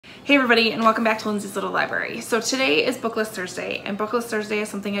Hey everybody, and welcome back to Lindsey's Little Library. So today is BookList Thursday, and BookList Thursday is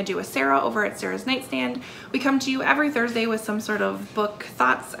something I do with Sarah over at Sarah's Nightstand. We come to you every Thursday with some sort of book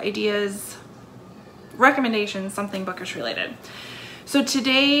thoughts, ideas, recommendations, something bookish related. So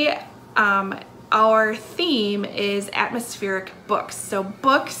today, our theme is atmospheric books. So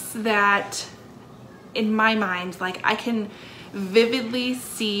books that, in my mind, like I can vividly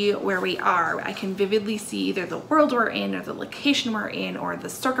see where we are. I can vividly see either the world we're in or the location we're in or the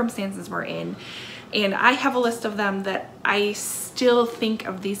circumstances we're in. And I have a list of them that I still think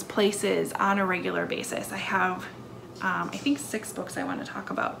of these places on a regular basis. I have, I think 6 books I want to talk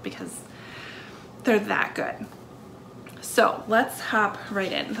about because they're that good. So let's hop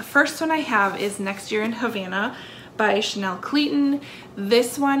right in. The first one I have is Next Year in Havana by Chanel Cleeton.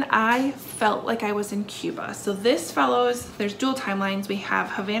 This one, I felt like I was in Cuba. So this follows, there's dual timelines. We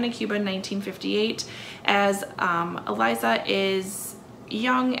have Havana, Cuba, 1958, as Eliza is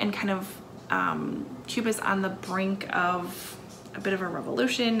young and kind of, Cuba's on the brink of a bit of a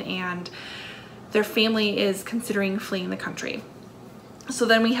revolution and their family is considering fleeing the country. So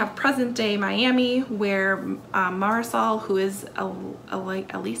then we have present day Miami, where Marisol, who is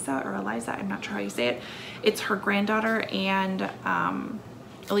Elisa or Eliza, I'm not sure how you say it, it's her granddaughter, and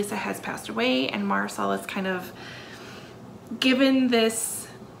Elisa has passed away, and Marisol is kind of given this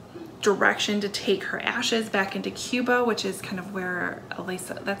direction to take her ashes back into Cuba, which is kind of where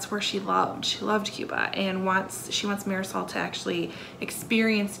Elisa, that's where she loved Cuba, and she wants Marisol to actually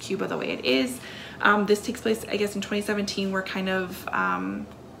experience Cuba the way it is. This takes place, I guess, in 2017, where kind of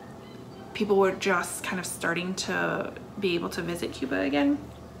people were just kind of starting to be able to visit Cuba again.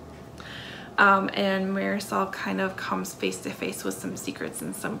 And Marisol kind of comes face to face with some secrets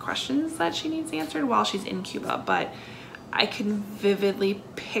and some questions that she needs answered while she's in Cuba. But I can vividly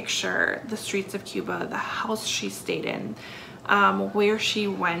picture the streets of Cuba, the house she stayed in, where she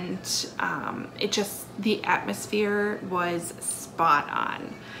went. It just, the atmosphere was spot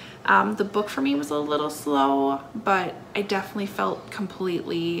on. The book for me was a little slow, but I definitely felt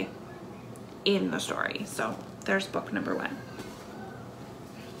completely in the story. So there's book number 1.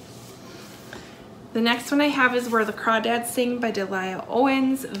 The next one I have is Where the Crawdads Sing by Delia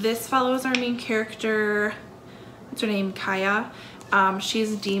Owens. This follows our main character, what's her name, Kaya.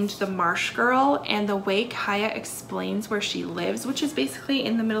 She's deemed the marsh girl, and the way Kaya explains where she lives, which is basically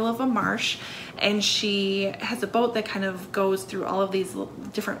in the middle of a marsh, and she has a boat that kind of goes through all of these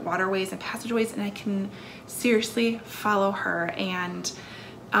different waterways and passageways, and I can seriously follow her. And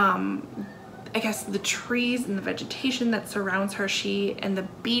I guess the trees and the vegetation that surrounds her, and the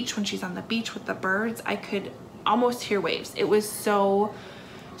beach, when she's on the beach with the birds, I could almost hear waves. It was so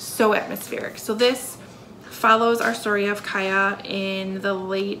atmospheric. So this follows our story of Kaya in the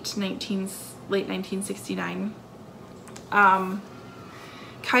late 1969.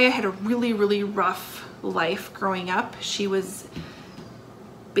 Kaya had a really rough life growing up. She was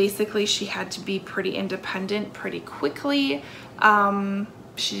basically, she had to be pretty independent pretty quickly.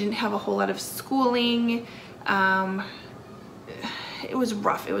 She didn't have a whole lot of schooling. It was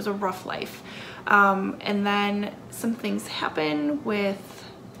rough. It was a rough life. And then some things happen with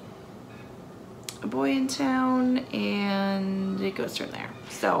a boy in town, and it goes from there.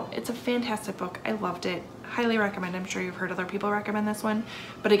 So it's a fantastic book. I loved it. Highly recommend. I'm sure you've heard other people recommend this one.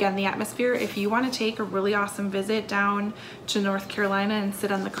 But again, the atmosphere, if you want to take a really awesome visit down to North Carolina and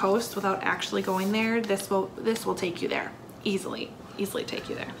sit on the coast without actually going there, this will take you there. Easily take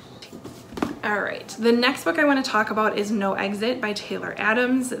you there. All right, the next book I want to talk about is No Exit by Taylor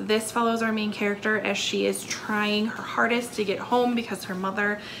Adams. This follows our main character as she is trying her hardest to get home because her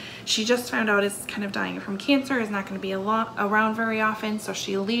mother, she just found out, is kind of dying from cancer, is not going to be around very often, so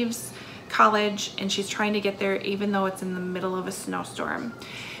she leaves college and she's trying to get there even though it's in the middle of a snowstorm.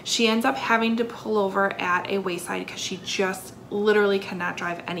 She ends up having to pull over at a wayside because she just literally cannot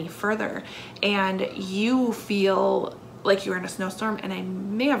drive any further, and you feel like you were in a snowstorm, and I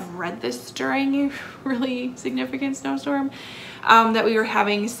may have read this during a really significant snowstorm that we were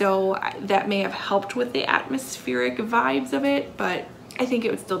having, so that may have helped with the atmospheric vibes of it, but I think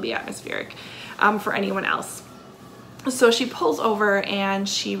it would still be atmospheric for anyone else. So she pulls over and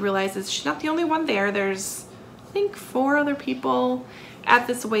she realizes she's not the only one there. There's, I think, 4 other people at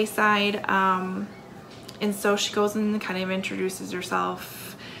this wayside, and so she goes and kind of introduces herself,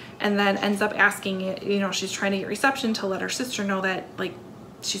 and then ends up asking, you know, she's trying to get reception to let her sister know that, like,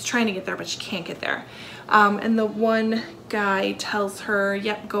 she's trying to get there, but she can't get there. And the one guy tells her,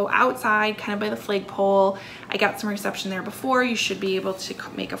 yep, go outside kind of by the flagpole. I got some reception there before. You should be able to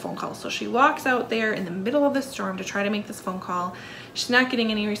make a phone call. So she walks out there in the middle of the storm to try to make this phone call. She's not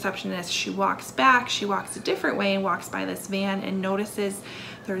getting any reception. As she walks back, she walks a different way and walks by this van and notices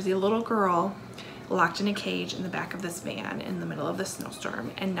there's a little girl locked in a cage in the back of this van in the middle of the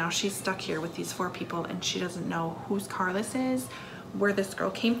snowstorm, and now she's stuck here with these 4 people, and she doesn't know whose car this is, where this girl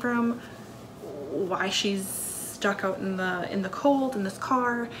came from, why she's stuck out in the cold in this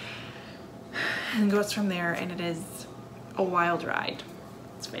car, and goes from there, and it is a wild ride.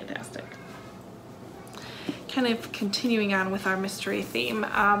 It's fantastic. Kind of continuing on with our mystery theme,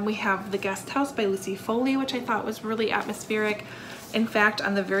 we have The Guest House by Lucy Foley, which I thought was really atmospheric. In fact,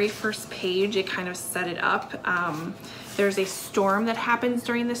 on the very first page, it kind of set it up. There's a storm that happens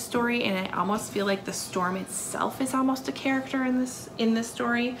during this story, and I almost feel like the storm itself is almost a character in this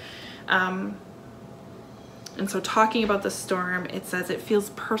story. And so talking about the storm, it says it feels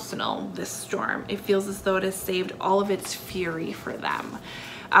personal, this storm. It feels as though it has saved all of its fury for them.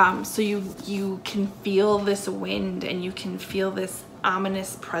 So you can feel this wind, and you can feel this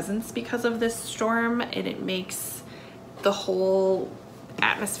ominous presence because of this storm, and it makes the whole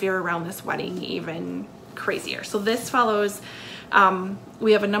atmosphere around this wedding even crazier. So this follows,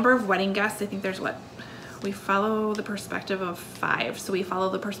 we have a number of wedding guests. I think there's we follow the perspective of 5. So we follow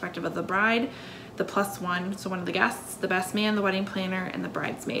the perspective of the bride, the +1, so one of the guests, the best man, the wedding planner, and the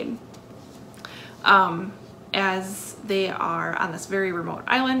bridesmaid. As they are on this very remote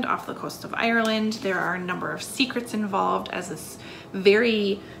island off the coast of Ireland, there are a number of secrets involved as this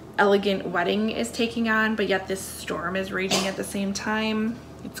very elegant wedding is taking on, but yet this storm is raging at the same time.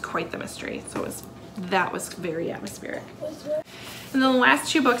 It's quite the mystery. So that was very atmospheric. And then the last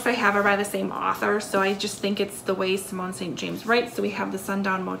 2 books I have are by the same author, so I just think it's the way Simone St. James writes. So we have The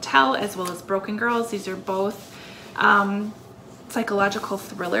Sundown Motel as well as Broken Girls. These are both psychological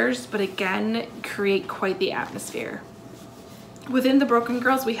thrillers, but again create quite the atmosphere. Within the Broken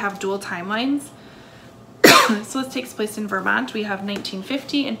Girls, we have dual timelines. So this takes place in Vermont. We have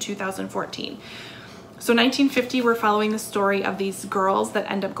 1950 and 2014. So 1950, we're following the story of these girls that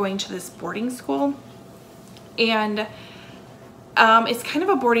end up going to this boarding school, and it's kind of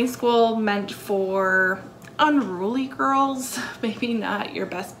a boarding school meant for unruly girls, maybe not your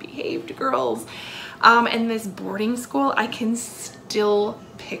best behaved girls. And this boarding school, I can still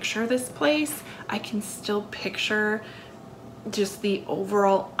picture this place. I can still picture just the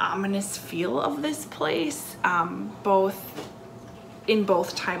overall ominous feel of this place, in both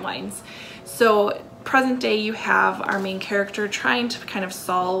timelines. So present day, you have our main character trying to kind of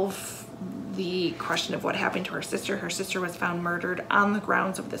solve the question of what happened to her sister. Her sister was found murdered on the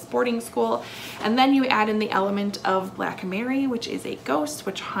grounds of this boarding school. And then you add in the element of Black Mary, which is a ghost,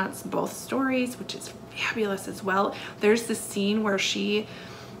 which haunts both stories, which is fabulous as well. There's this scene where she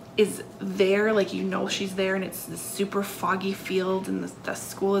is there, like, you know she's there, and it's this super foggy field, and the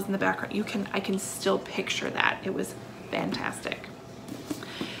school is in the background. I can still picture that. It was fantastic.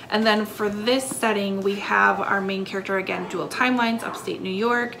 And then for this setting, we have our main character, again, dual timelines, upstate New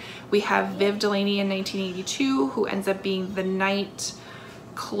York. We have Viv Delaney in 1982, who ends up being the night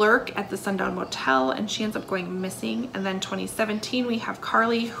clerk at the Sundown Motel, and she ends up going missing. And then 2017, we have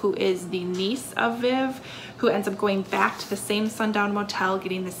Carly, who is the niece of Viv, who ends up going back to the same Sundown Motel,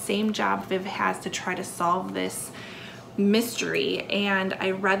 getting the same job Viv has to try to solve this mystery. And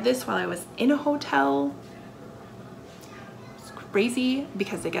I read this while I was in a hotel. It's crazy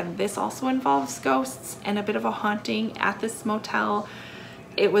because, again, this also involves ghosts and a bit of a haunting at this motel.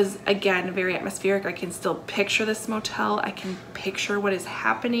 It was, again, very atmospheric. I can still picture this motel. I can picture what is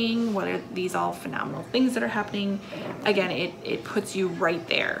happening. What are these all phenomenal things that are happening? Again, it puts you right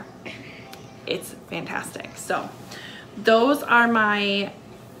there. It's fantastic. So those are my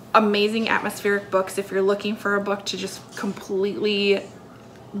amazing atmospheric books. If you're looking for a book to just completely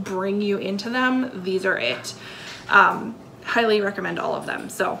bring you into them, these are it. Highly recommend all of them.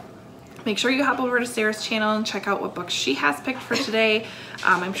 So make sure you hop over to Sarah's channel and check out what books she has picked for today.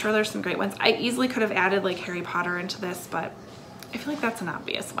 I'm sure there's some great ones. I easily could have added like Harry Potter into this, but I feel like that's an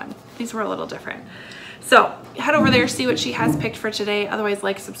obvious one. These were a little different. So head over there, see what she has picked for today. Otherwise,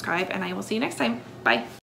 like, subscribe, and I will see you next time. Bye.